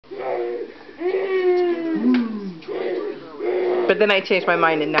But then I changed my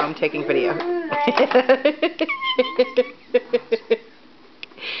mind and now I'm taking video.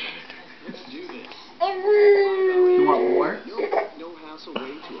 You want more?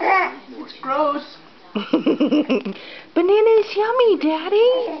 It's gross. Banana is yummy,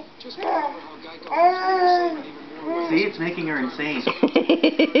 Daddy. See, it's making her insane.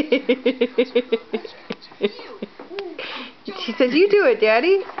 She says, "You do it,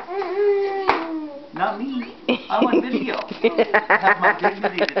 Daddy." Not me. I want video. I have my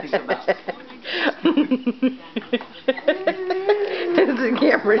dignity to think about. The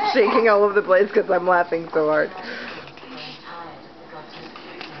camera's shaking all over the place because I'm laughing so hard.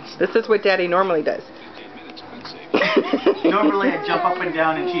 This is what Daddy normally does. Normally I jump up and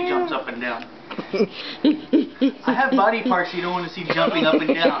down and she jumps up and down. I have body parts you don't want to see jumping up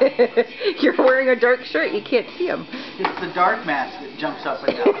and down. You're wearing a dark shirt, you can't see them. It's the dark mask that jumps up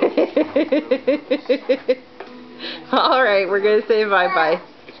and down. Alright, we're going to say bye-bye.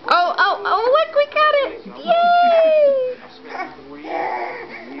 Oh, look, we got it! Yay!